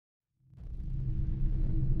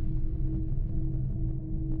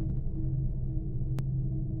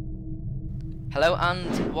Hello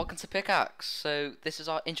and welcome to Pickhacks. So this is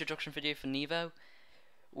our introduction video for Nevo.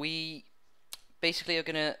 We basically are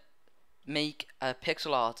gonna make a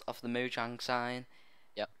pixel art of the Mojang sign.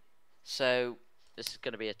 Yep. So This is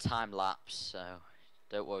gonna be a time lapse, so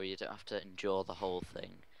don't worry, you don't have to endure the whole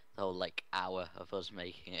thing, the whole like hour of us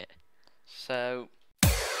making it. so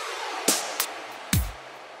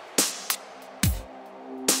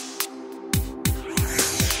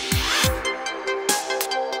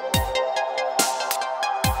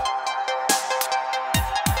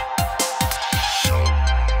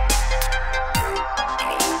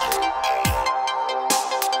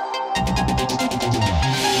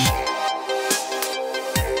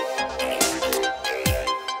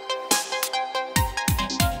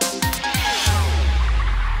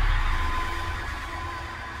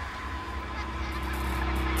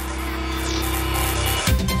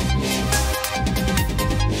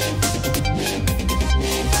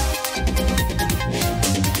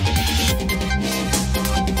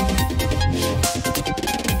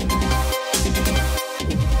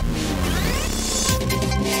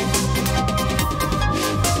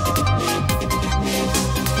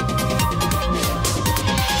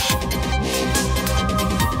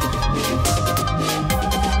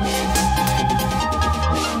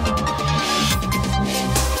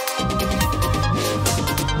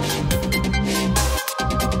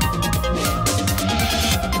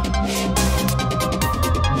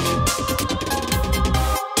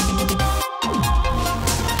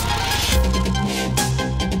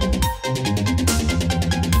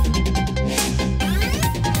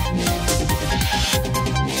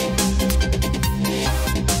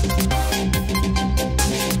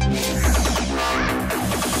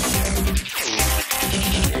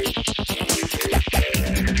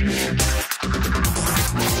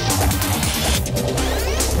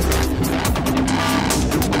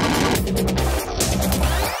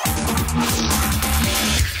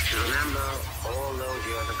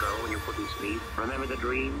Remember the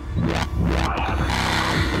dream?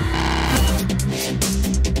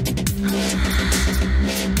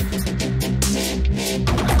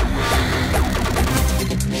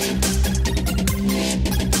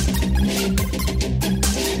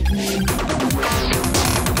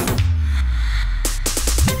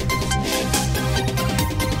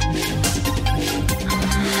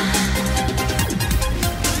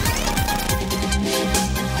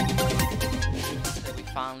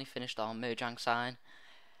 finally finished our Mojang sign.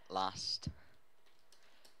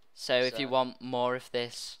 So if you want more of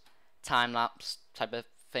this time-lapse type of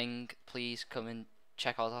thing, please come and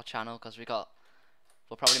check out our channel, because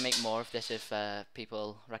we'll probably make more of this if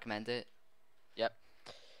people recommend it. Yep.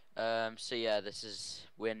 So yeah,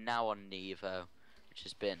 we're now on Nevo, which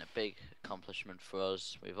has been a big accomplishment for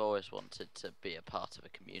us. We've always wanted to be a part of a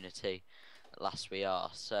community. At last we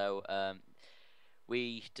are. So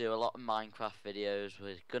we do a lot of Minecraft videos.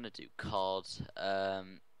 We're gonna do COD.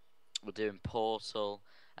 We're doing Portal.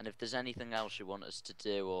 And if there's anything else you want us to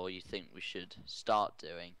do, or you think we should start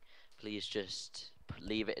doing, please just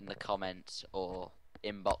leave it in the comments or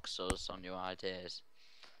inbox us on your ideas.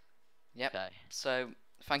 Yep. Okay. So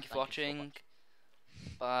thank you for watching.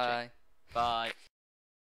 Bye. Bye.